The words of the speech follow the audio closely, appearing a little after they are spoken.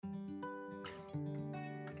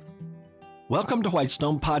Welcome to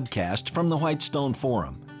Whitestone Podcast from the Whitestone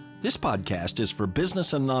Forum. This podcast is for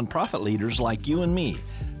business and nonprofit leaders like you and me,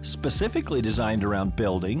 specifically designed around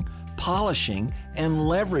building, polishing, and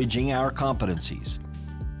leveraging our competencies.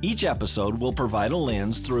 Each episode will provide a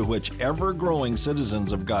lens through which ever-growing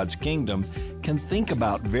citizens of God's kingdom can think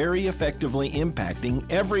about very effectively impacting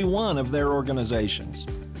every one of their organizations.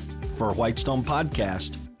 For Whitestone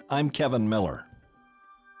Podcast, I'm Kevin Miller.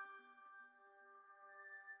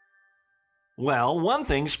 Well, one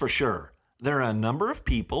thing's for sure. There are a number of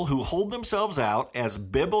people who hold themselves out as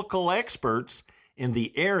biblical experts in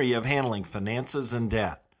the area of handling finances and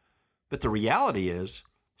debt. But the reality is,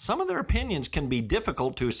 some of their opinions can be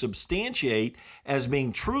difficult to substantiate as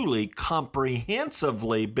being truly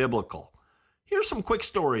comprehensively biblical. Here's some quick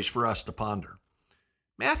stories for us to ponder.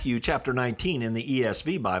 Matthew chapter 19 in the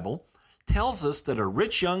ESV Bible tells us that a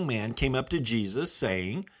rich young man came up to Jesus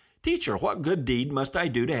saying, "Teacher, what good deed must I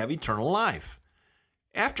do to have eternal life?"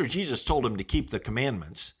 After Jesus told him to keep the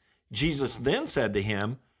commandments, Jesus then said to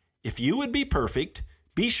him, "If you would be perfect,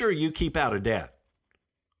 be sure you keep out of debt."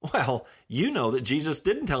 Well, you know that Jesus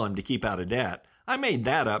didn't tell him to keep out of debt. I made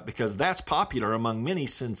that up because that's popular among many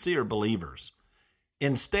sincere believers.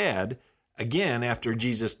 Instead, again, after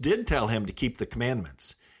Jesus did tell him to keep the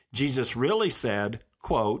commandments, Jesus really said,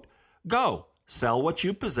 quote, "Go, sell what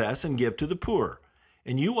you possess and give to the poor,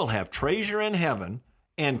 and you will have treasure in heaven,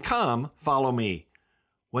 and come, follow me."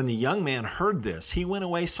 When the young man heard this, he went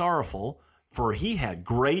away sorrowful, for he had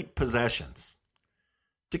great possessions.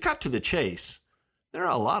 To cut to the chase, there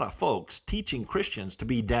are a lot of folks teaching Christians to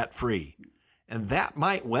be debt-free, and that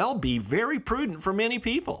might well be very prudent for many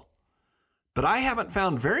people. But I haven't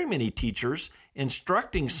found very many teachers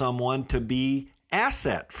instructing someone to be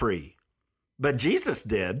asset-free. But Jesus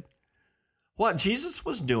did. What Jesus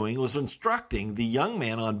was doing was instructing the young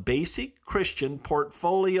man on basic Christian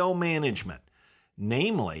portfolio management,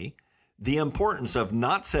 namely, the importance of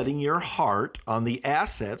not setting your heart on the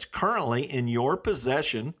assets currently in your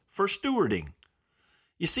possession for stewarding.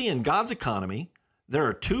 You see, in God's economy, there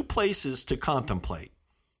are two places to contemplate,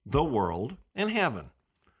 the world and heaven.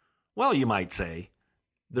 Well, you might say,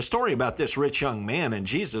 the story about this rich young man and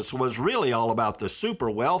Jesus was really all about the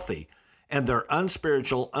super wealthy and their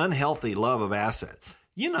unspiritual, unhealthy love of assets.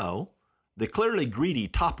 You know, the clearly greedy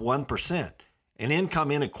top 1% and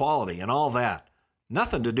income inequality and all that.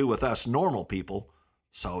 Nothing to do with us normal people,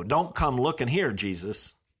 so don't come looking here,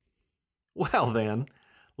 Jesus. Well then,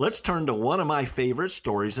 let's turn to one of my favorite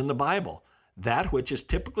stories in the Bible, that which is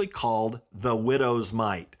typically called the widow's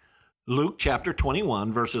mite. Luke chapter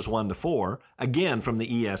 21, verses 1 to 4, again from the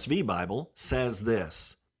ESV Bible, says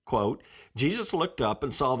this, quote, "Jesus looked up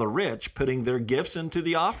and saw the rich putting their gifts into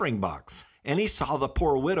the offering box, and he saw the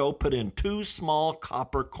poor widow put in 2 small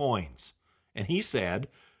copper coins. And he said,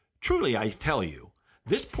 'Truly I tell you,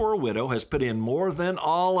 this poor widow has put in more than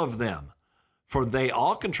all of them, for they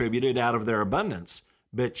all contributed out of their abundance,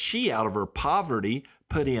 but she out of her poverty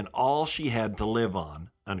put in all she had to live on,'"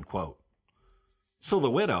 unquote. So the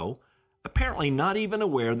widow, apparently not even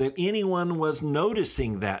aware that anyone was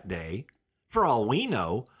noticing that day, for all we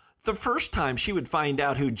know, the first time she would find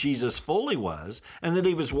out who Jesus fully was and that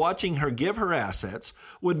he was watching her give her assets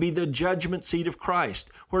would be the judgment seat of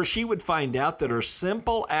Christ, where she would find out that her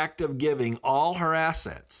simple act of giving all her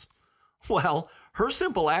assets, well, her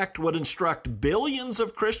simple act would instruct billions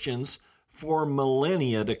of Christians for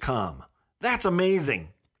millennia to come. That's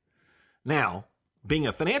amazing. Now, being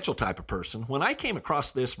a financial type of person, when I came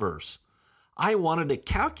across this verse, I wanted to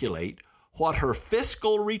calculate what her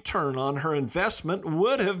fiscal return on her investment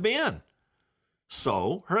would have been.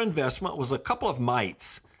 So her investment was a couple of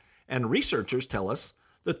mites, and researchers tell us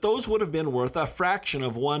that those would have been worth a fraction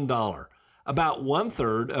of $1, about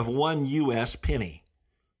 1/3 of 1 U.S. penny.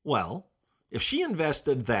 Well, if she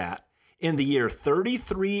invested that in the year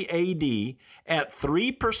 33 AD at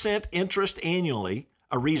 3% interest annually,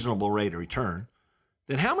 a reasonable rate of return,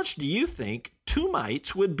 then how much do you think 2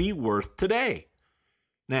 mites would be worth today?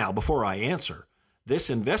 Now, before I answer, this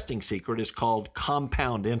investing secret is called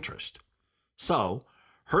compound interest. So,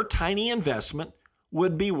 her tiny investment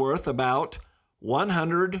would be worth about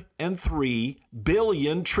 $103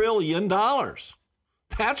 billion trillion.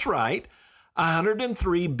 That's right,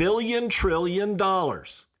 $103 billion trillion.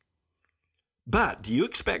 But do you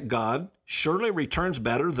expect God surely returns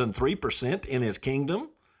better than 3% in his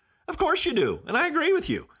kingdom? Of course you do, and I agree with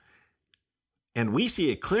you. And we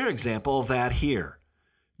see a clear example of that here.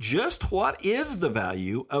 Just what is the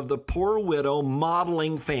value of the poor widow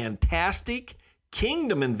modeling fantastic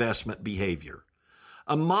kingdom investment behavior?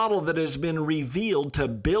 A model that has been revealed to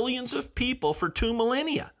billions of people for 2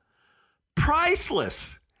 millennia.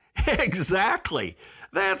 Priceless. Exactly.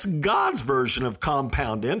 That's God's version of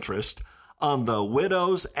compound interest on the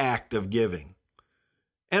widow's act of giving.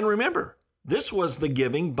 And remember, this was the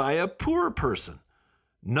giving by a poor person.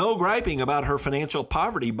 No griping about her financial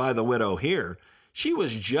poverty by the widow here. She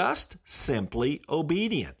was just simply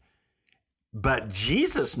obedient. But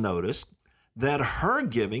Jesus noticed that her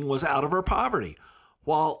giving was out of her poverty,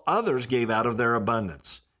 while others gave out of their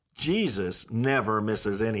abundance. Jesus never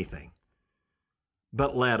misses anything.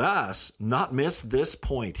 But let us not miss this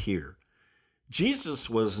point here. Jesus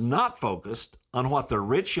was not focused on what the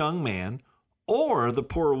rich young man or the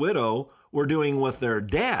poor widow were doing with their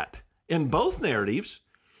debt. In both narratives,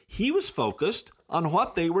 he was focused on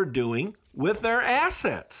what they were doing with their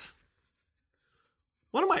assets.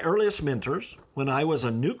 One of my earliest mentors, when I was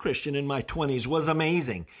a new Christian in my 20s, was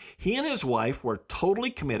amazing. He and his wife were totally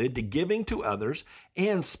committed to giving to others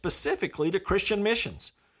and specifically to Christian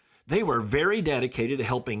missions. They were very dedicated to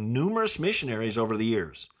helping numerous missionaries over the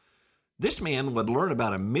years. This man would learn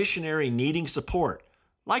about a missionary needing support,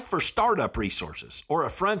 like for startup resources or a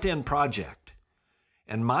front-end project.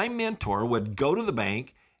 And my mentor would go to the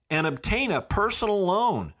bank and obtain a personal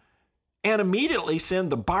loan and immediately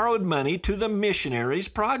send the borrowed money to the missionary's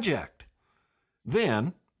project.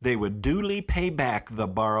 Then they would duly pay back the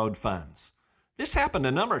borrowed funds. This happened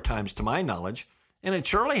a number of times to my knowledge, and it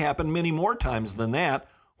surely happened many more times than that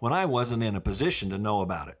when I wasn't in a position to know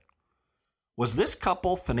about it. Was this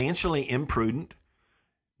couple financially imprudent?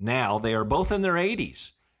 Now they are both in their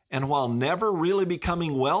 80s, and while never really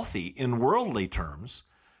becoming wealthy in worldly terms,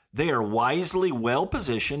 they are wisely well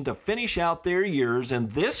positioned to finish out their years in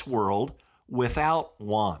this world without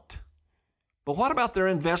want. But what about their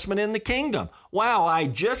investment in the kingdom? Wow, I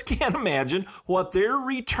just can't imagine what their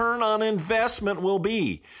return on investment will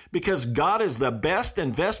be, because God is the best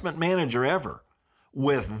investment manager ever.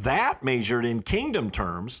 With that measured in kingdom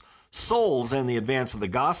terms, souls and the advance of the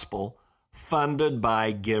gospel, funded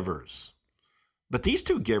by givers. But these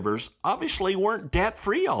two givers obviously weren't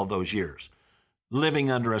debt-free all those years, living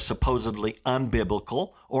under a supposedly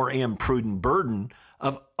unbiblical or imprudent burden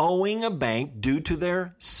of owing a bank due to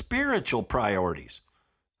their spiritual priorities.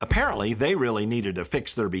 Apparently, they really needed to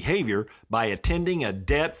fix their behavior by attending a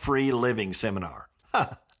debt-free living seminar.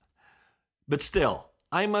 But still,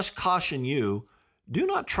 I must caution you, do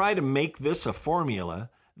not try to make this a formula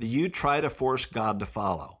that you try to force God to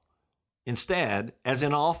follow. Instead, as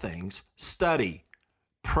in all things, study,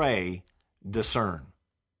 pray, discern.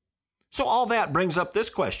 So all that brings up this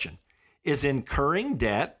question: is incurring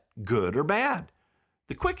debt good or bad?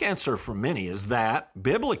 The quick answer for many is that,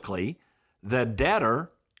 biblically, the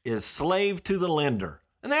debtor is slave to the lender.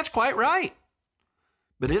 And that's quite right.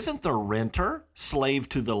 But isn't the renter slave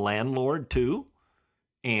to the landlord too?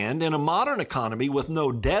 And in a modern economy with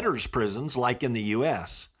no debtors' prisons like in the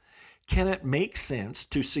U.S., can it make sense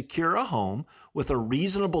to secure a home with a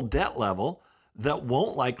reasonable debt level that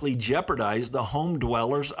won't likely jeopardize the home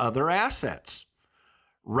dweller's other assets,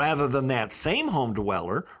 rather than that same home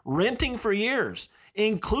dweller renting for years,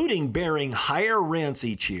 including bearing higher rents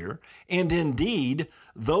each year, and indeed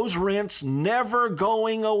those rents never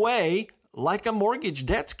going away like a mortgage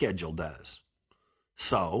debt schedule does?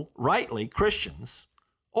 So, rightly, Christians,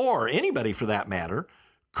 or anybody for that matter,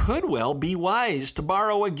 could well be wise to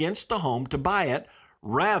borrow against a home to buy it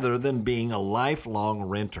rather than being a lifelong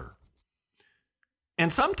renter.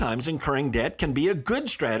 And sometimes incurring debt can be a good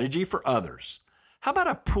strategy for others. How about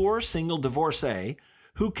a poor single divorcee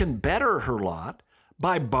who can better her lot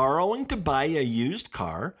by borrowing to buy a used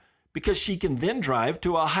car because she can then drive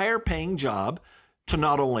to a higher paying job to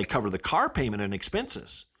not only cover the car payment and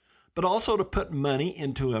expenses, but also to put money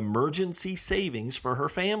into emergency savings for her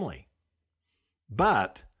family?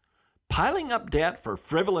 But piling up debt for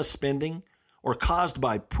frivolous spending or caused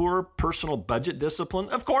by poor personal budget discipline?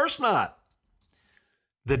 Of course not.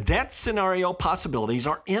 The debt scenario possibilities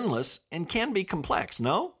are endless and can be complex,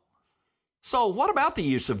 no? So what about the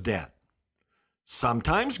use of debt?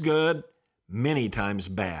 Sometimes good, many times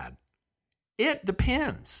bad. It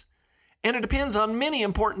depends. And it depends on many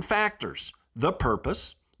important factors: the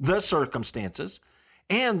purpose, the circumstances,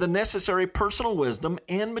 and the necessary personal wisdom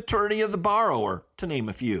and maturity of the borrower, to name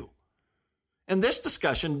a few. And this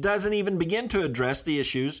discussion doesn't even begin to address the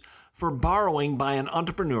issues for borrowing by an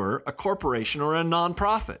entrepreneur, a corporation, or a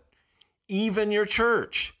nonprofit, even your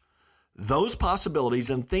church. Those possibilities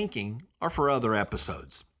and thinking are for other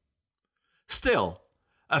episodes. Still,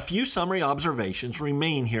 a few summary observations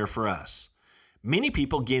remain here for us. Many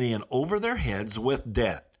people get in over their heads with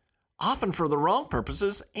debt, often for the wrong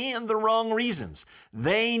purposes and the wrong reasons.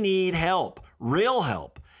 They need help, real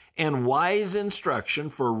help, and wise instruction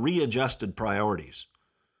for readjusted priorities.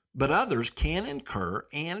 but others can incur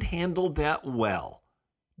and handle debt well,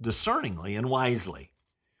 discerningly and wisely.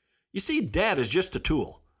 You see, debt is just a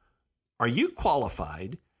tool. Are you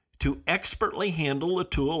qualified to expertly handle a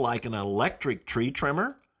tool like an electric tree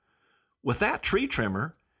trimmer? With that tree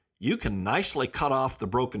trimmer, you can nicely cut off the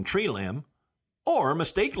broken tree limb or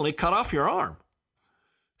mistakenly cut off your arm.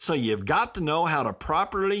 So you've got to know how to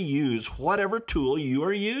properly use whatever tool you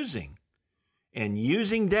are using. And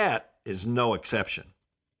using debt is no exception.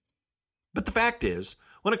 But the fact is,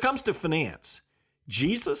 when it comes to finance,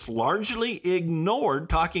 Jesus largely ignored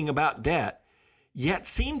talking about debt, yet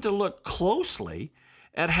seemed to look closely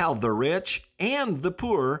at how the rich and the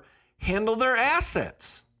poor handle their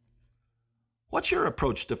assets. What's your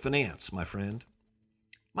approach to finance, my friend?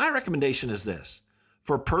 My recommendation is this.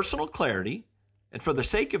 For personal clarity and for the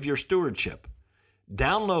sake of your stewardship,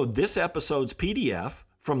 download this episode's PDF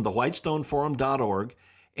from thewhitestoneforum.org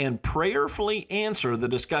and prayerfully answer the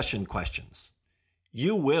discussion questions.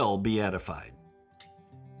 You will be edified.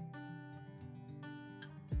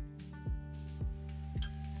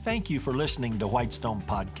 Thank you for listening to Whitestone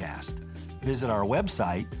Podcast. Visit our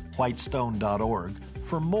website, whitestone.org,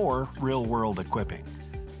 for more real-world equipping.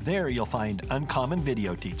 There you'll find uncommon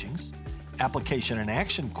video teachings, application and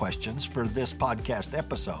action questions for this podcast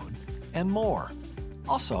episode, and more.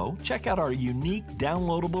 Also, check out our unique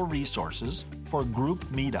downloadable resources for group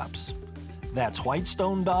meetups. That's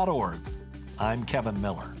whitestone.org. I'm Kevin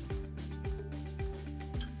Miller.